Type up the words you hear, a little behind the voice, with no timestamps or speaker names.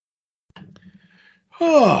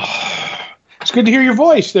Oh, it's good to hear your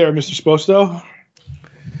voice there, Mr. Sposto.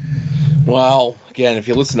 Well, again, if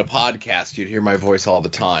you listen to podcasts, you'd hear my voice all the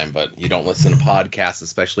time, but you don't listen to podcasts,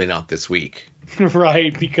 especially not this week.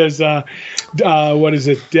 Right, because what is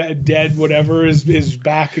it? Dead whatever is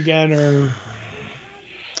back again, or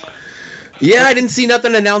yeah, I didn't see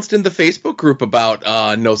nothing announced in the Facebook group about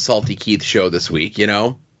No Salty Keith show this week.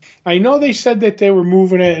 I know they said that they were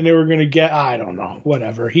moving it and they were going to get. I don't know,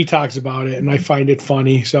 whatever. He talks about it, and I find it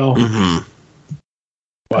funny. So,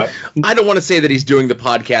 But I don't want to say that he's doing the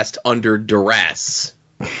podcast under duress.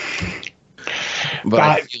 But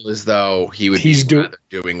I feel as though he's doing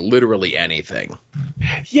literally anything.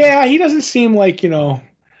 Yeah, he doesn't seem like, I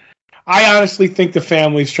honestly think the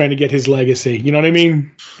family's trying to get his legacy. You know what I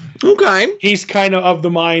mean? Okay. He's kind of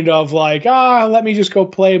the mind of like, let me just go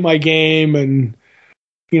play my game and,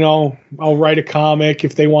 I'll write a comic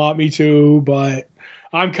if they want me to, but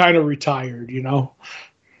I'm kind of retired,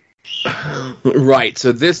 Right.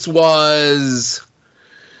 So this was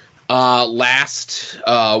last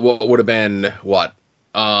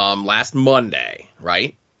Monday,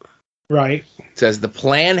 right? Right. It says the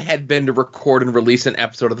plan had been to record and release an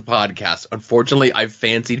episode of the podcast. Unfortunately, I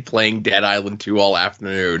fancied playing Dead Island 2 all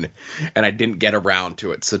afternoon, and I didn't get around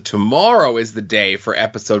to it. So tomorrow is the day for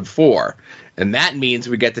episode 4, and that means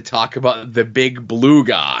we get to talk about the big blue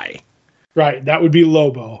guy. Right. That would be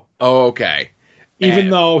Lobo. Oh, okay. Even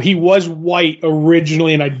though he was white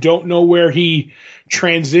originally, and I don't know where he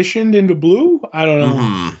transitioned into blue. I don't know.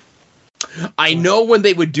 Mm-hmm. I know when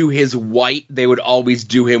they would do his white, they would always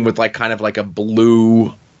do him with kind of a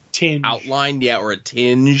blue tinge outline, or a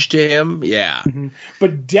tinge to him, yeah. Mm-hmm.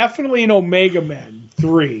 But definitely in Omega Men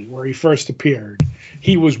 3, where he first appeared,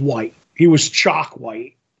 he was white. He was chalk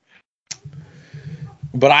white.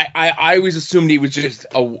 But I always assumed he was just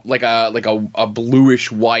a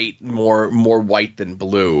bluish white, more white than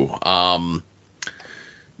blue.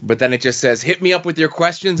 But then it just says, "Hit me up with your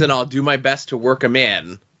questions, and I'll do my best to work them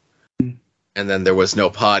in." And then there was no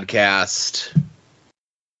podcast.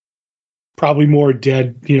 Probably more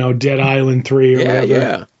Dead Island 3 or whatever.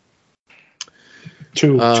 Yeah.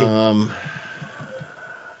 Two.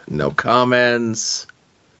 No comments.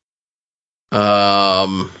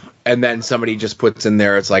 And then somebody just puts in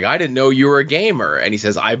there, it's like, I didn't know you were a gamer. And he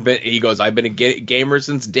says, I've been a gamer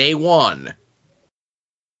since day one.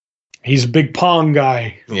 He's a big Pong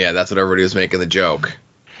guy. Yeah, that's what everybody was making the joke.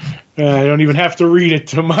 I don't even have to read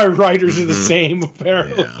it. My writers are the same,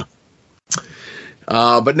 apparently.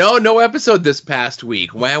 Yeah. But no episode this past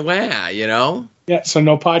week. Wah, Yeah, so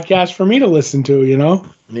no podcast for me to listen to,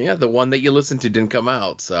 Yeah, the one that you listened to didn't come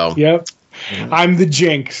out, so. Yep. Yeah. I'm the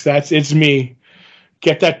jinx. It's me.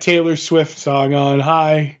 Get that Taylor Swift song on.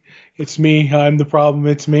 Hi, it's me. I'm the problem.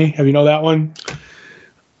 It's me. Have you know that one?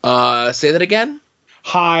 Say that again.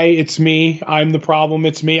 Hi, it's me. I'm the problem.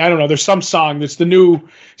 It's me. I don't know. There's some song that's the new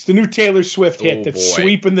Taylor Swift hit that's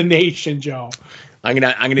sweeping the nation, Joe. I'm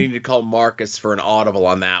gonna need to call Marcus for an audible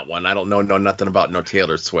on that one. I don't know nothing about no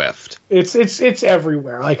Taylor Swift. It's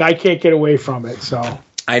everywhere. I can't get away from it. So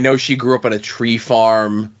I know she grew up on a tree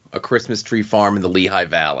farm, a Christmas tree farm in the Lehigh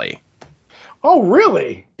Valley. Oh,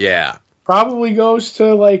 really? Yeah. Probably goes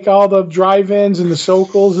to all the drive-ins and the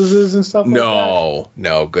Sokals and stuff like that.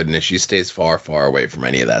 No, goodness. She stays far, far away from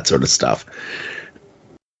any of that sort of stuff.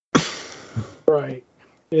 Right.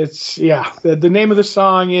 It's, the name of the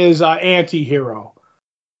song is Anti-Hero.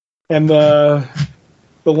 And the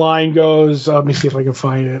line goes, let me see if I can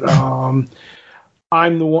find it.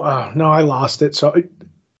 I'm the one. No, I lost it. So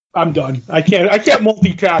I'm done. I can't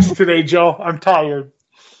multitask today, Joe. I'm tired.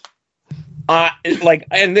 And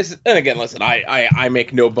again, listen, I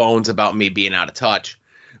make no bones about me being out of touch.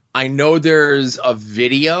 I know there's a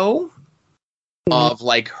video of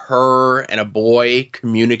her and a boy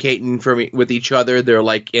communicating with each other. They're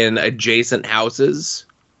in adjacent houses,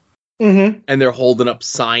 and they're holding up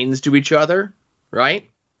signs to each other, right?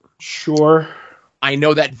 Sure. I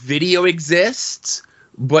know that video exists,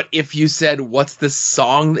 but if you said, what's the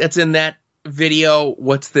song that's in that video?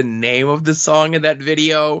 What's the name of the song in that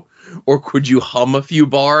video? Or could you hum a few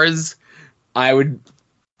bars? I'd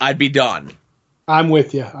be done. I'm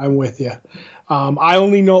with you. I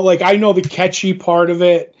only know, I know the catchy part of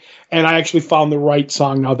it, and I actually found the right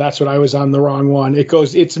song now. That's what I was on the wrong one. It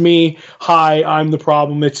goes, it's me. Hi, I'm the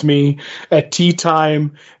problem. It's me. At tea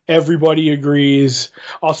time, everybody agrees.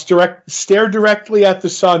 I'll stare directly at the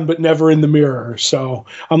sun, but never in the mirror. So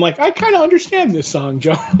I'm I kind of understand this song,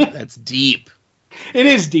 Joe. That's deep. It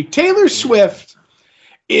is deep. Taylor Swift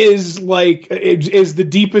is the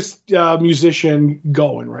deepest musician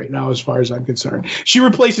going right now, as far as I'm concerned. She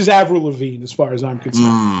replaces Avril Lavigne, as far as I'm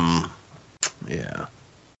concerned. Yeah.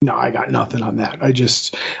 No, I got nothing on that. I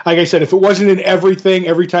just, like I said, if it wasn't in everything,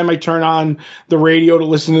 every time I turn on the radio to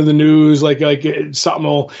listen to the news, like I'll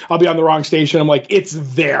be on the wrong station. I'm like, it's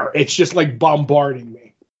there. It's just like bombarding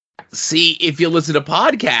me. See, if you listen to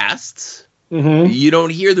podcasts, Mm-hmm. you don't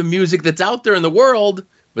hear the music that's out there in the world,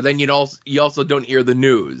 but then you also don't hear the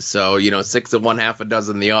news. So, 6 of one, half a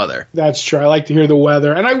dozen the other. That's true. I like to hear the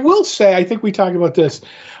weather. And I will say, I think we talked about this.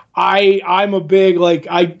 I'm a big,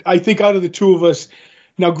 I think out of the two of us,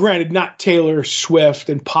 now, granted, not Taylor Swift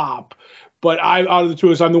and pop, but out of the two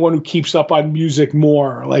of us, I'm the one who keeps up on music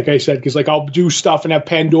more, like I said, because I'll do stuff and have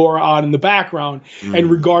Pandora on in the background,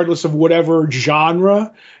 and regardless of whatever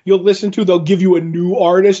genre you'll listen to, they'll give you a new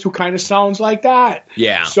artist who kind of sounds like that.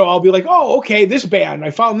 Yeah. So I'll be like, oh, okay, this band,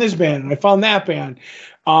 I found this band, and I found that band.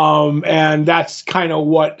 And that's kind of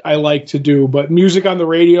what I like to do. But music on the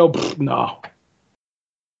radio, no.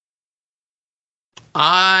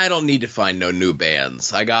 I don't need to find no new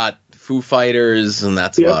bands. I got Foo Fighters, and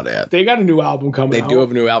that's about it. They got a new album coming out. They do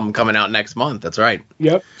have a new album coming out next month. That's right.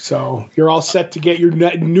 Yep. So you're all set to get your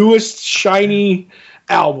newest shiny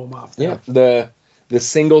album off there. Yeah. The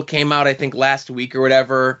single came out, I think, last week or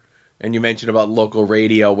whatever, and you mentioned about local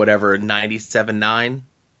radio, whatever, 97.9?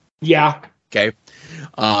 Yeah. Okay.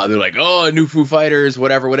 They're like, oh, new Foo Fighters,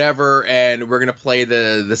 whatever, and we're going to play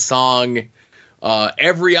the song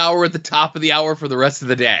every hour at the top of the hour for the rest of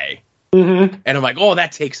the day. Mm-hmm. And I'm like, oh,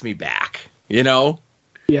 that takes me back,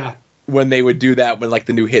 Yeah. When they would do that, when like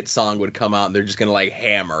the new hit song would come out and they're just going to like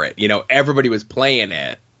hammer it. Everybody was playing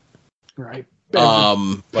it. Right.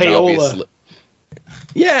 Payola.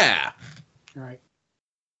 Yeah. Right.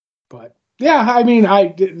 But yeah, I mean,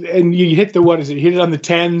 and you hit the, what is it? You hit it on the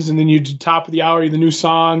 10s and then you do top of the hour, the new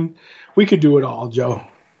song. We could do it all, Joe.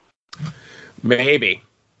 Maybe.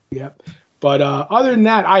 Yep. But other than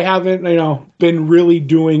that, I haven't, been really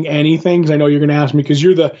doing anything. 'Cause I know you're going to ask me because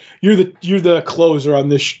you're the closer on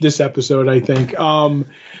this episode, I think.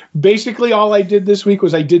 Basically, all I did this week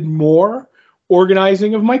was I did more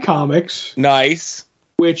organizing of my comics. Nice.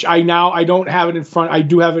 Which I don't have it in front. I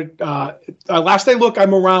do have it. Last I look,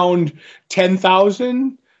 I'm around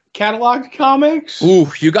 10,000 cataloged comics. Ooh,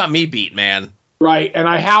 you got me beat, man. Right, and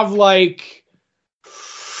I have like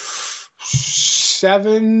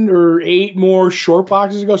 7 or 8 more short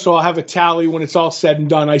boxes ago, so I'll have a tally when it's all said and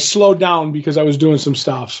done. I slowed down because I was doing some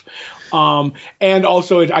stuff. And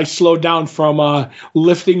also I slowed down from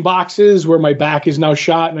lifting boxes where my back is now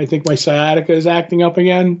shot and I think my sciatica is acting up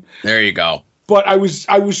again. There you go. But I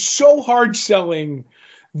was so hard selling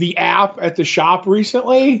the app at the shop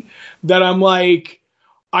recently that I'm like,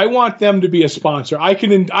 I want them to be a sponsor. I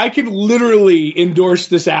can literally endorse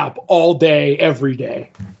this app all day, every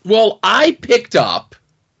day. Well, I picked up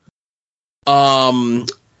I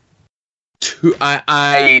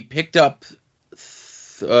picked up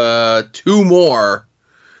 2 more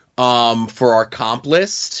for our comp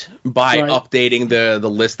list by updating the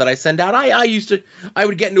list that I send out. I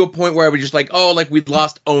would get into a point where I would just like, we'd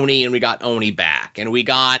lost Oni and we got Oni back, and we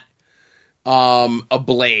got a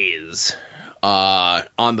Blaze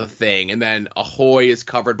on the thing, and then Ahoy is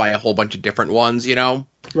covered by a whole bunch of different ones,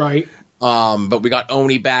 Right. But we got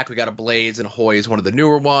Oni back, we got a Blaze, and Ahoy is one of the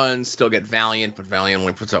newer ones. Still get Valiant, but Valiant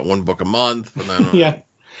only puts out 1 book a month. And then, yeah.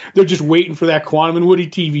 They're just waiting for that Quantum and Woody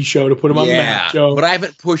TV show to put them on the map. Yeah, but I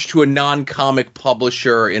haven't pushed to a non-comic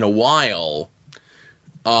publisher in a while.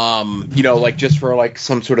 Like just for like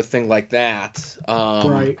some sort of thing like that.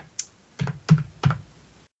 Right.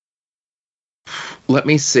 Let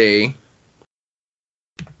me see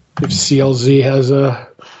if CLZ has a.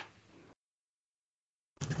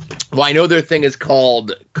 Well, I know their thing is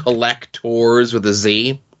called Collectors with a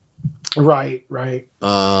Z. Right.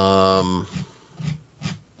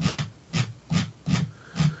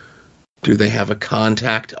 Do they have a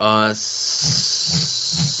contact us?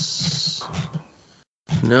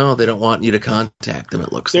 No, they don't want you to contact them,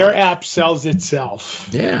 it looks Their like. app sells itself.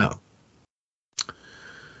 Yeah.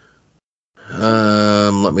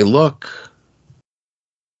 Let me look.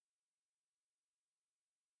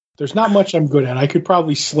 There's not much I'm good at. I could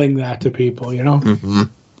probably sling that to people, Mm-hmm.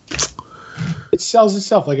 It sells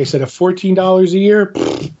itself. Like I said, at $14 a year,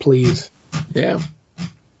 please. Yeah.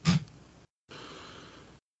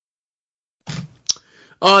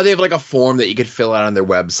 Oh, they have like a form that you could fill out on their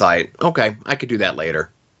website. Okay, I could do that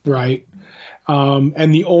later. Right. And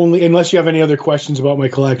unless you have any other questions about my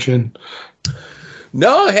collection.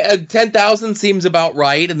 No, 10,000 seems about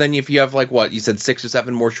right. And then if you have like what you said, 6 or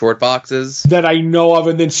 7 more short boxes that I know of,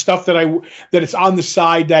 and then stuff that it's on the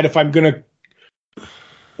side that if I'm gonna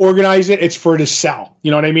organize it. It's for to sell. You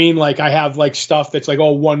know what I mean? Like I have like stuff that's like,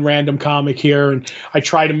 oh, one random comic here, and I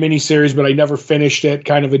tried a miniseries, but I never finished it,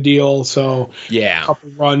 kind of a deal. So yeah, a couple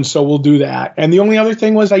runs. So we'll do that. And the only other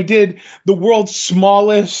thing was I did the world's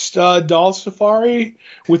smallest doll safari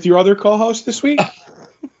with your other co-host this week.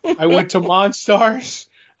 I went to Monstars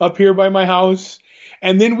up here by my house,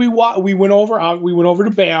 and then we went over to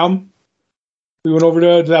BAM. We went over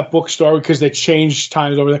to that bookstore because they changed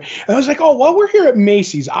times over there. And I was like, oh, while we're here at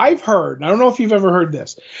Macy's, I've heard, and I don't know if you've ever heard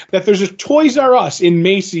this, that there's a Toys R Us in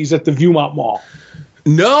Macy's at the Viewmont Mall.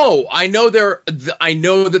 No, I know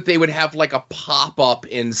that they would have like a pop-up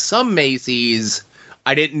in some Macy's.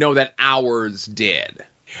 I didn't know that ours did.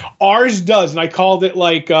 Ours does, and I called it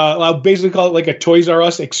like, I'll basically call it like a Toys R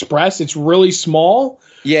Us Express. It's really small.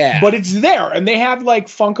 Yeah. But it's there, and they have like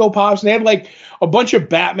Funko Pops, and they had like a bunch of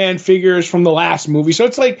Batman figures from the last movie. So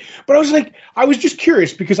it's like, but I was just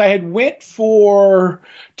curious because I had went to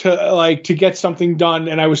get something done,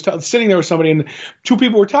 and I was sitting there with somebody, and two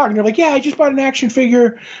people were talking. They're like, yeah, I just bought an action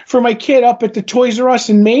figure for my kid up at the Toys R Us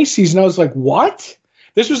in Macy's. And I was like, what?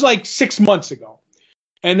 This was like 6 months ago.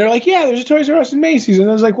 And they're like, yeah, there's a Toys R Us in Macy's. And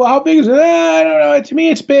I was like, well, how big is it? I don't know. To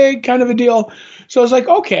me, it's big, kind of a deal. So I was like,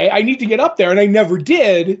 okay, I need to get up there. And I never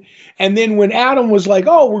did. And then when Adam was like,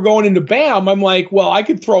 oh, we're going into BAM, I'm like, well, I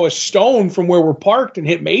could throw a stone from where we're parked and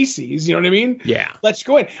hit Macy's. You know what I mean? Yeah. Let's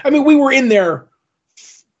go in. I mean, we were in there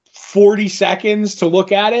 40 seconds to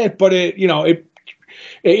look at it, but it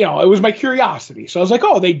was my curiosity. So I was like,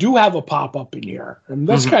 oh, they do have a pop-up in here. And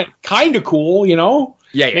that's kind of cool, you know?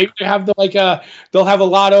 Yeah, yeah. Maybe they have they'll have a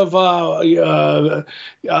lot of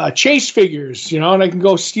chase figures, you know, and I can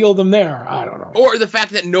go steal them there. I don't know. Or the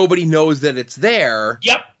fact that nobody knows that it's there.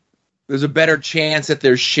 Yep. There's a better chance that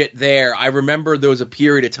there's shit there. I remember there was a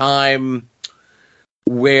period of time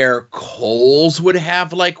where Kohl's would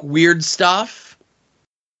have like weird stuff,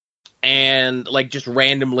 and like just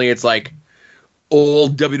randomly, it's like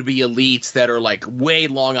old WWE elites that are like way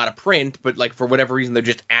long out of print, but like for whatever reason they're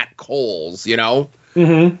just at Kohl's, you know.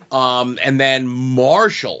 Mm-hmm. And then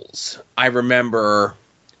Marshalls, I remember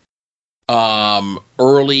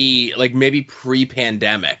early, like maybe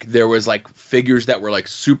pre-pandemic, there was like figures that were like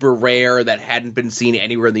super rare that hadn't been seen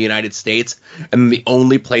anywhere in the United States, and the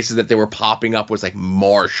only places that they were popping up was like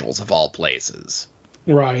Marshalls of all places.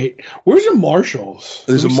 Right. Where's a Marshalls?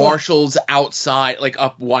 There's a Marshalls outside, like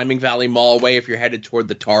up Wyoming Valley Mall way if you're headed toward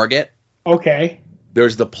the Target. Okay.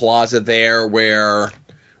 There's the plaza there where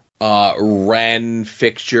Ren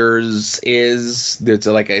Fixtures is. It's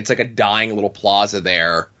like a dying little plaza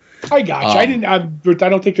there. I got you. I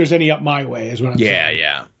don't think there's any up my way. Is what I'm saying.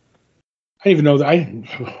 Yeah. I didn't even know that.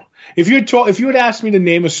 If you had asked me to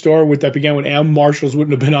name a store that began with M, Marshalls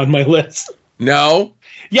wouldn't have been on my list. No.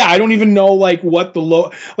 Yeah, I don't even know like what the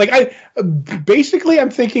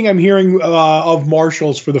I'm thinking I'm hearing of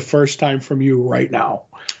Marshalls for the first time from you right now.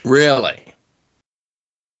 Really?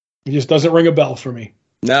 It just doesn't ring a bell for me.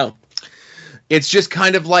 No. It's just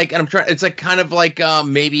kind of like, and it's like kind of like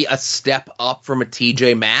maybe a step up from a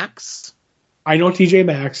TJ Maxx. I know TJ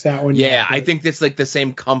Maxx, that one. Yeah, I think it's like the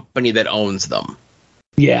same company that owns them.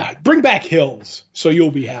 Yeah, bring back Hills, so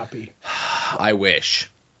you'll be happy. I wish.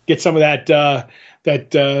 Get some of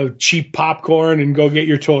that cheap popcorn and go get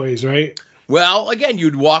your toys, right? Well, again,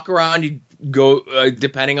 you'd walk around, you'd go,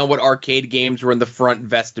 depending on what arcade games were in the front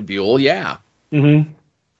vestibule, yeah. Mm-hmm.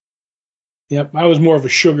 Yep, I was more of a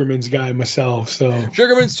Sugarman's guy myself, so.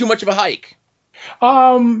 Sugarman's too much of a hike.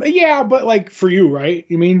 Yeah, but like for you, right?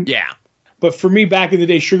 You mean? Yeah. But for me, back in the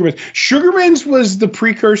day, Sugarman's was the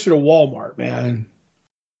precursor to Walmart, man.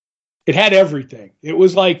 It had everything. It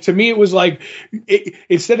was like, to me, it was like,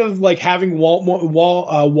 instead of like having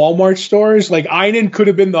Walmart stores, like Einan could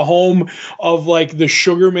have been the home of like the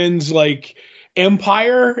Sugarman's like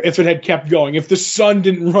empire if it had kept going, if the sun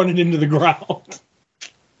didn't run it into the ground.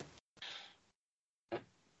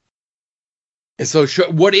 So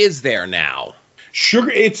what is there now?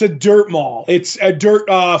 It's a dirt mall. It's a dirt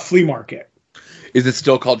flea market. Is it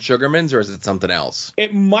still called Sugarman's or is it something else?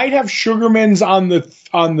 It might have Sugarman's on the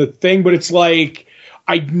thing, but it's like,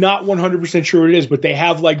 I'm not 100% sure what it is, but they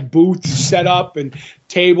have like booths set up and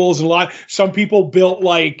tables and a lot. Some people built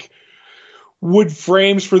like wood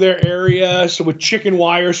frames for their area, so with chicken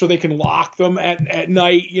wire so they can lock them at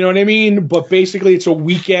night. You know what I mean? But basically it's a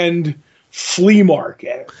weekend flea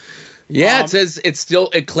market. Yeah, it says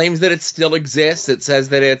it claims that it still exists. It says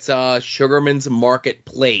that it's Sugarman's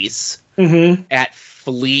Marketplace at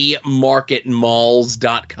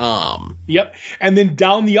fleamarketmalls.com. Yep. And then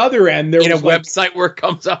down the other end, there was a website where it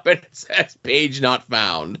comes up and it says page not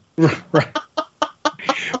found. Right.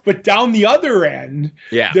 But down the other end,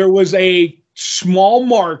 there was a small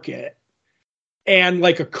market and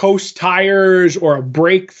like a Coast Tires or a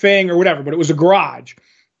brake thing or whatever, but it was a garage.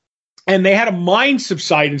 And they had a mine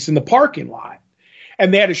subsidence in the parking lot.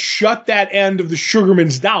 And they had to shut that end of the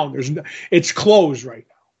Sugarman's down. It's closed right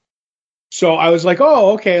now. So I was like,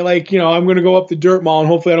 oh, okay. Like, I'm going to go up the dirt mall and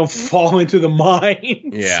hopefully I don't fall into the mine.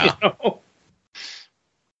 Yeah.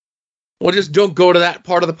 Well, just don't go to that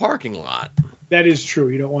part of the parking lot. That is true.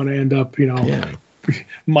 You don't want to end up,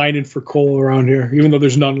 mining for coal around here, even though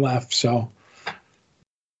there's none left. So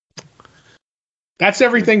that's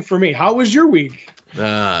everything for me. How was your week?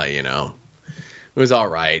 It was all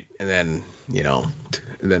right. And then,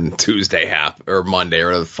 then Tuesday or Monday or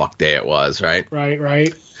whatever the fuck day it was, right?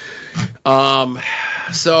 Right.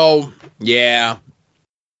 So, yeah,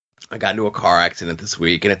 I got into a car accident this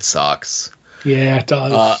week and it sucks. Yeah, it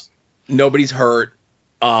does. Nobody's hurt,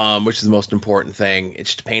 which is the most important thing. It's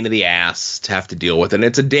just a pain in the ass to have to deal with. And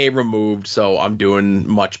it's a day removed, so I'm doing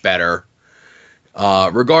much better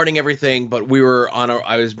regarding everything. But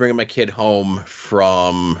I was bringing my kid home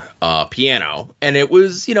from piano, and it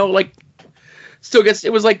was, it was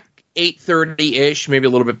like 8:30-ish, maybe a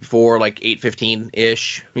little bit before, like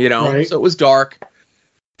 8:15-ish, Right. So it was dark.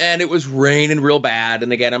 And it was raining real bad.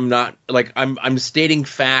 And again, I'm not like I'm stating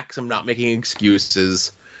facts. I'm not making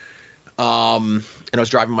excuses. And I was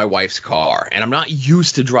driving my wife's car, and I'm not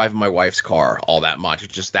used to driving my wife's car all that much.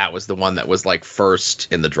 It's just that was the one that was like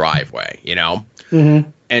first in the driveway, Mm-hmm.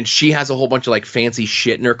 And she has a whole bunch of like fancy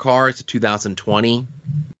shit in her car. It's a 2020,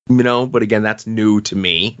 but again, that's new to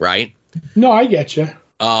me, right? No, I get you.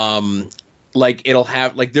 Like it'll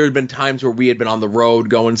have like there had been times where we had been on the road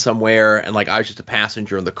going somewhere, and like I was just a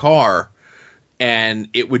passenger in the car. And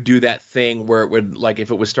it would do that thing where it would, like, if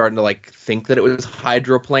it was starting to, like, think that it was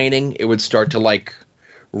hydroplaning, it would start to, like,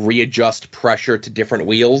 readjust pressure to different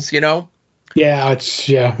wheels, Yeah,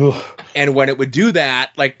 Ugh. And when it would do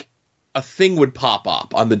that, like, a thing would pop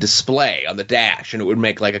up on the display, on the dash, and it would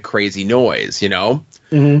make, like, a crazy noise,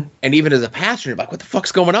 Mm-hmm. And even as a passenger, like, what the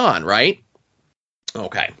fuck's going on, right?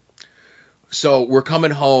 Okay. So we're coming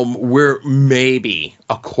home. We're maybe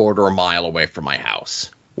a quarter a mile away from my house.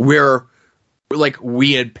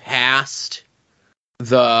 We had passed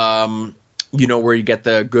the, where you get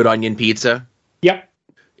the good onion pizza. Yep.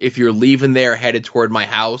 If you're leaving there headed toward my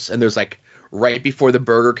house, and there's like right before the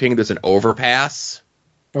Burger King, there's an overpass.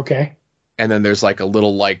 Okay. And then there's like a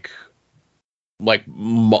little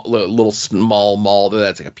little small mall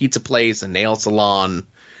that's like a pizza place, a nail salon,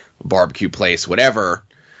 a barbecue place, whatever.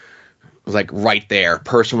 It was like right there.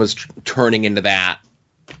 Person was turning into that.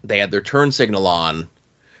 They had their turn signal on.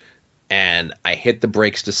 And I hit the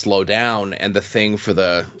brakes to slow down, and the thing for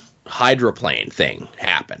the hydroplane thing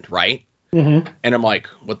happened, right? Mm-hmm. And I'm like,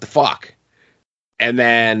 what the fuck? And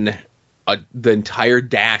then the entire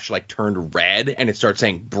dash like turned red, and it started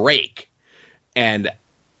saying brake. And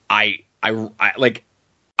I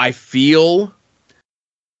feel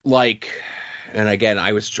like, and again,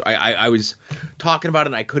 I was talking about it,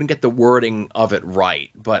 and I couldn't get the wording of it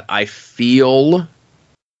right, but I feel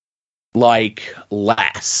like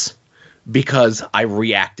less. Because I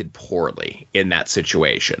reacted poorly in that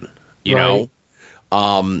situation, you know?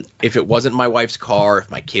 If it wasn't my wife's car,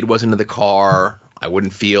 if my kid wasn't in the car, I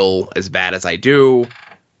wouldn't feel as bad as I do.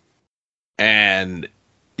 And,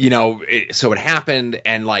 so it happened.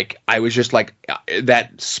 And like, I was just like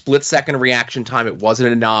that split second reaction time. It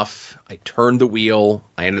wasn't enough. I turned the wheel.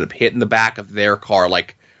 I ended up hitting the back of their car,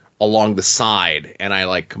 like along the side. And I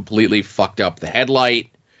like completely fucked up the headlight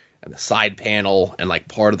and the side panel and like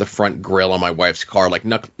part of the front grille on my wife's car. Like,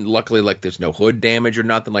 luckily, like there's no hood damage or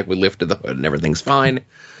nothing. Like we lifted the hood and everything's fine,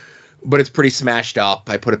 but it's pretty smashed up.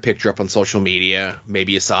 I put a picture up on social media.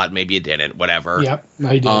 Maybe you saw it, maybe you didn't, whatever. Yep,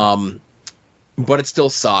 I did. But it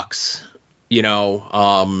still sucks.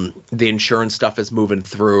 The insurance stuff is moving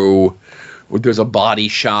through. There's a body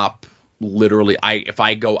shop. Literally, if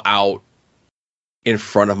I go out in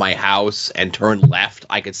front of my house and turn left,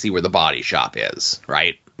 I can see where the body shop is,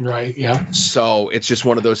 right? Right, yeah. So it's just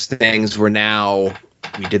one of those things where now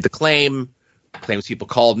we did the claims people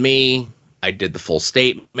called me. I did the full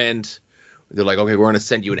statement. They're like, okay, we're going to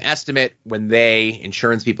send you an estimate. When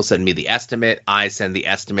insurance people send me the estimate, I send the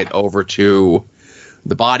estimate over to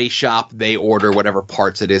the body shop. They order whatever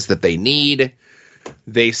parts it is that they need.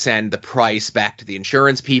 They send the price back to the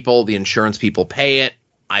insurance people. The insurance people pay it.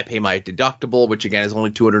 I pay my deductible, which again is only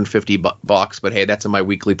 $250 bucks, but hey, that's in my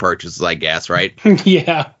weekly purchases, I guess, right?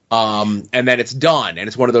 Yeah. And then it's done. And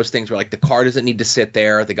it's one of those things where, like, the car doesn't need to sit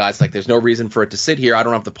there. The guy's like, there's no reason for it to sit here. I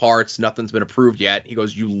don't have the parts. Nothing's been approved yet. He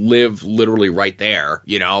goes, you live literally right there,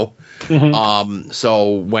 you know?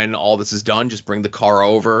 So when all this is done, just bring the car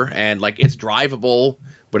over. And, like, it's drivable,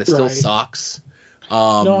 but it still sucks.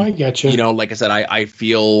 No, I get you. You know, like I said, I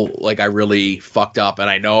feel like I really fucked up. And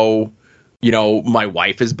I know, you know, my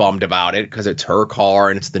wife is bummed about it because it's her car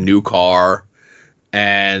and it's the new car.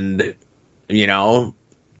 And, you know,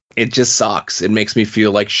 it just sucks. It makes me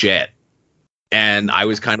feel like shit. And I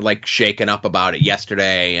was kind of like shaken up about it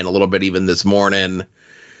yesterday and a little bit even this morning.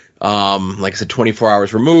 Like I said, 24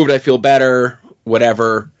 hours removed, I feel better,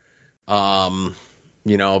 whatever. You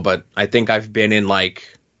know, but I think I've been in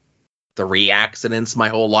like 3 accidents my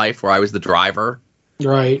whole life where I was the driver.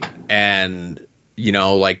 Right. And, you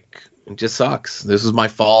know, like, it just sucks. This is my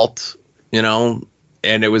fault, you know?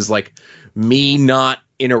 And it was like me not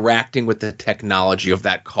interacting with the technology of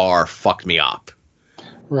that car fucked me up.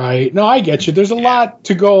 Right. No, I get you. There's a lot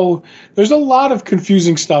to go. There's a lot of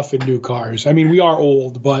confusing stuff in new cars. I mean, we are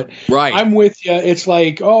old, but I'm with you. It's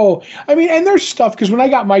like, and there's stuff, because when I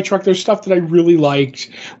got my truck, there's stuff that I really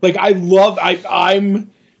liked. Like,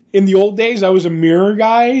 I'm in the old days, I was a mirror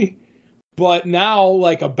guy, but now,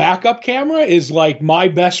 like, a backup camera is like my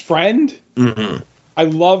best friend. I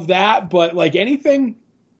love that, but like anything,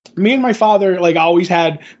 me and my father, like, always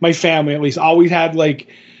had, my family at least, always had, like,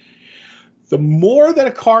 the more that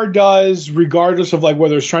a car does, regardless of, like,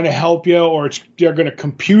 whether it's trying to help you or they're going to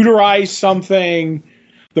computerize something,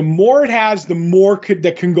 the more it has, the more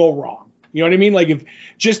that can go wrong. You know what I mean? Like, if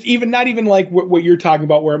just not even like what you're talking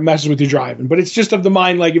about where it messes with your driving, but it's just of the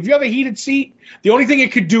mind, like, if you have a heated seat, the only thing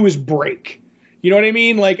it could do is break. You know what I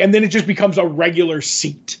mean? Like, and then it just becomes a regular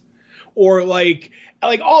seat. Or like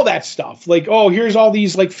all that stuff. Like, oh, here's all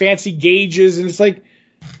these like fancy gauges, and it's like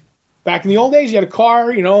back in the old days, you had a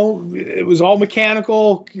car, you know, it was all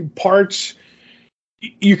mechanical parts.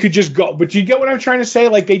 You could just go. But you get what I'm trying to say?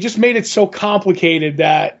 Like, they just made it so complicated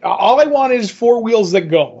that all I want is 4 wheels that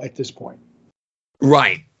go at this point.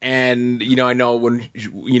 Right. And, you know, I know when,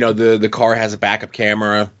 you know, the car has a backup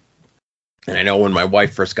camera. And I know when my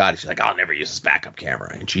wife first got it, she's like, I'll never use this backup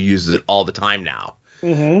camera. And she uses it all the time now.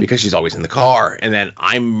 Because she's always in the car. And then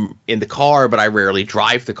I'm in the car, but I rarely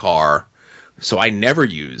drive the car. So I never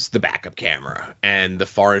use the backup camera. And the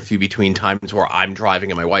far and few between times where I'm driving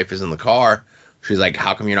and my wife is in the car, she's like,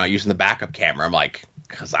 how come you're not using the backup camera? I'm like,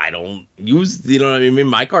 because I don't use, you know what I mean?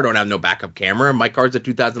 My car don't have no backup camera. My car's a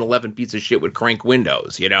 2011 piece of shit with crank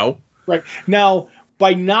windows, you know? Right. Now,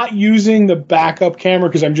 by not using the backup camera,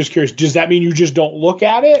 because I'm just curious, does that mean you just don't look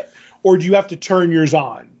at it? Or do you have to turn yours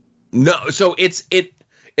on? No, so it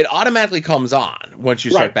automatically comes on once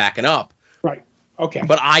you start backing up. Right. Okay.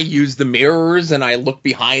 But I use the mirrors and I look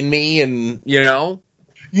behind me and, you know.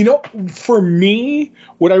 You know, for me,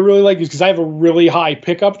 what I really like is because I have a really high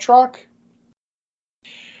pickup truck.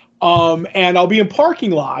 And I'll be in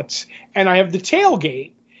parking lots and I have the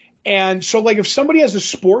tailgate. And so, like, if somebody has a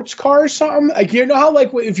sports car or something, like, you know how,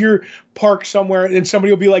 like, if you're parked somewhere and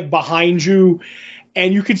somebody will be, like, behind you,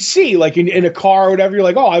 and you could see, like, in a car or whatever, you're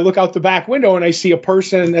like, oh, I look out the back window and I see a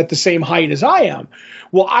person at the same height as I am.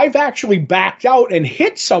 Well, I've actually backed out and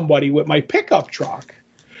hit somebody with my pickup truck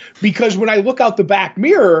because when I look out the back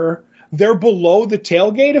mirror, they're below the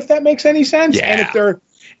tailgate, if that makes any sense. Yeah. And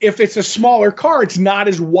if it's a smaller car, it's not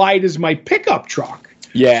as wide as my pickup truck.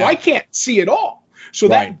 Yeah. So I can't see it all. So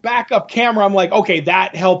that backup camera, I'm like, okay,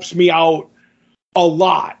 that helps me out a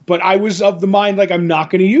lot. But I was of the mind, like, I'm not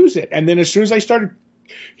going to use it. And then as soon as I started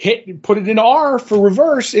put it in R for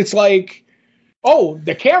reverse, it's like, oh,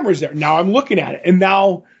 the camera's there. Now I'm looking at it. And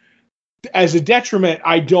now, as a detriment,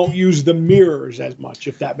 I don't use the mirrors as much,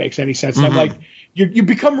 if that makes any sense. I'm like, you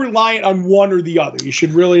become reliant on one or the other. You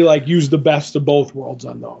should really, like, use the best of both worlds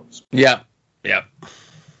on those. Yep.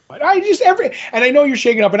 But and I know you're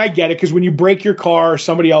shaking up, and I get it, because when you break your car or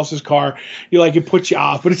somebody else's car, it puts you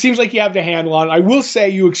off. But it seems like you have the handle on it. I will say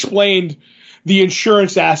you explained the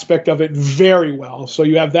insurance aspect of it very well, so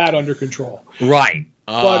you have that under control. Right.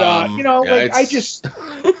 But I just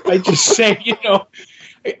say,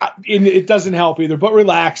 it doesn't help either. But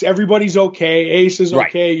relax, everybody's okay. Ace is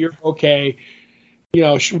okay. You're okay.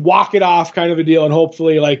 Walk it off, kind of a deal, and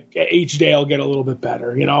hopefully, like, each day will get a little bit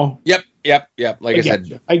better. Yep. Like I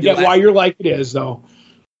said, I get why you're like it is, though.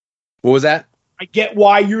 What was that? I get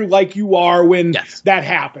why you're like you are when that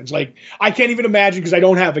happens. Like, I can't even imagine because I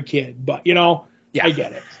don't have a kid, but I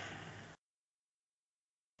get it.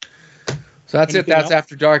 So that's it. That's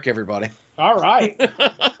After Dark, everybody. All right.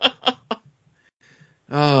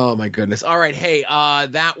 Oh my goodness. All right. Hey,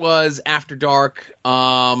 that was After Dark,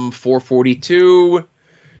 442.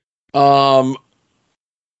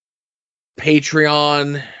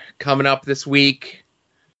 Patreon coming up this week.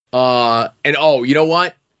 And oh, you know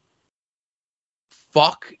what?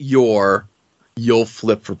 Fuck you'll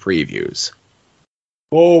flip for previews.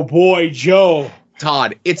 Oh boy, Joe.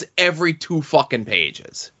 Todd, it's every 2 fucking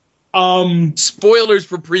pages. Spoilers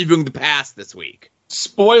for previewing the past this week.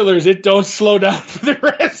 Spoilers, it don't slow down for the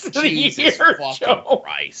rest of the Jesus year, fucking Joe.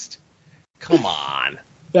 Christ. Come on.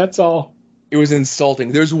 That's all. It was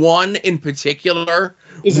insulting. There's one in particular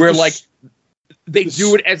where, like, they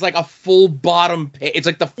do it as, like, a full bottom page. It's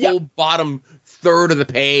like the full bottom third of the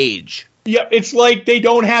page. Yeah, it's like they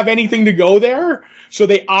don't have anything to go there, so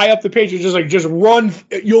they eye up the page and just run.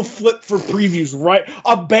 You'll flip for previews, right?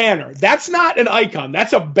 A banner. That's not an icon.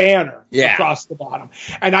 That's a banner across the bottom.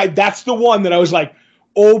 And that's the one that I was like,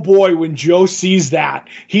 oh boy, when Joe sees that,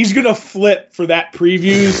 he's gonna flip for that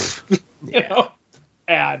previews,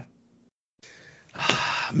 ad.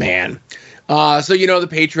 Man. So, the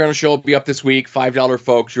Patreon show will be up this week. $5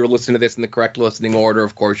 folks, you're listening to this in the correct listening order.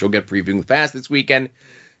 Of course, you'll get Previewing the Fast this weekend.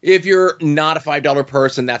 If you're not a $5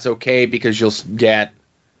 person, that's okay because you'll get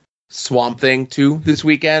Swamp Thing 2 this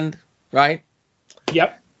weekend, right?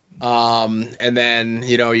 Yep. And then,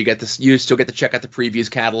 you get this. You still get to check out the Previews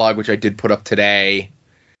catalog, which I did put up today.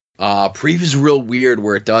 Previews is real weird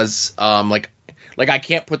where it does, like I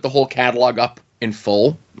can't put the whole catalog up in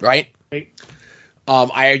full, right? Right.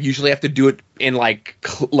 I usually have to do it in like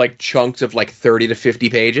chunks of like 30 to 50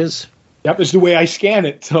 pages. Yep, it's the way I scan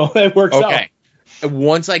it, so that works out. Okay.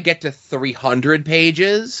 Once I get to 300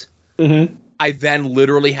 pages, I then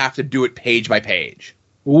literally have to do it page by page.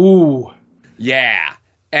 Ooh. Yeah.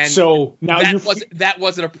 And so now that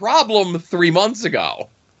wasn't a problem 3 months ago.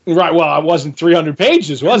 Right. Well, it wasn't 300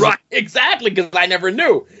 pages, was it? Right. Exactly, because I never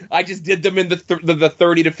knew. I just did them in the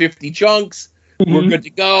 30 to 50 chunks. We're good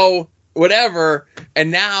to go. Whatever.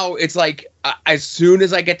 And now it's like as soon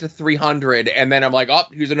as I get to 300, and then I'm like, oh,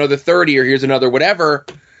 here's another 30, or here's another whatever.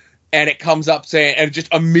 And it comes up saying, and it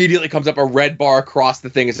just immediately comes up a red bar across the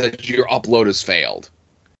thing and says, your upload has failed.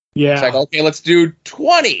 Yeah. It's like, okay, let's do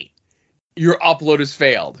 20. Your upload has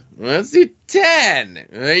failed. Let's do 10.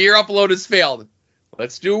 Your upload has failed.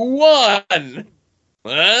 Let's do 1.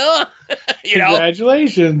 Well,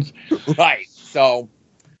 Congratulations. Right. So.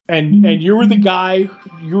 And you were the guy.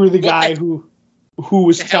 Who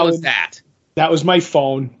was telling. That? That was my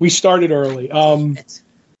phone. We started early.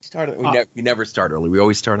 We never start early. We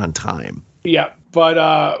always start on time. Yeah,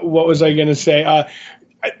 but what was I going to say?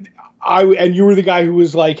 And you were the guy who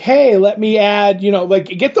was like, "Hey, let me add,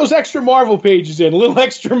 get those extra Marvel pages in. A little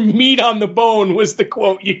extra meat on the bone," was the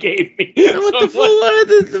quote you gave me.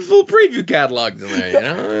 The full preview catalog in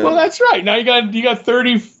there, Well, that's right. Now you got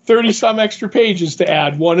 30 some extra pages to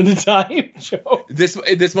add one at a time, Joe.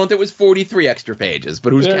 This month it was 43 extra pages,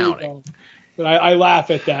 but who's counting? But I laugh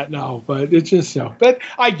at that now, but it's just but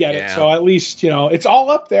I get it. So at least, it's all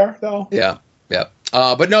up there though. Yeah. Yeah.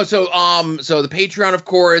 But no, so the Patreon, of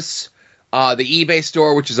course, the eBay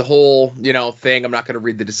store, which is a whole, thing. I'm not going to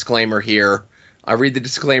read the disclaimer here. I read the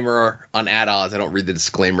disclaimer on add-ons. I don't read the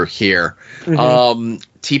disclaimer here.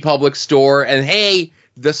 TeePublic store. And hey,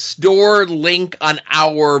 the store link on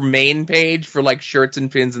our main page for like shirts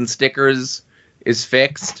and pins and stickers is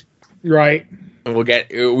fixed. Right. And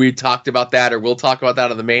we talked about that, or we'll talk about that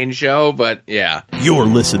on the main show, but yeah. You're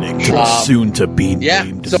listening to the soon-to-be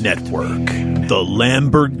named network, the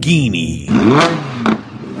Lamborghini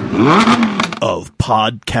of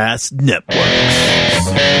podcast networks.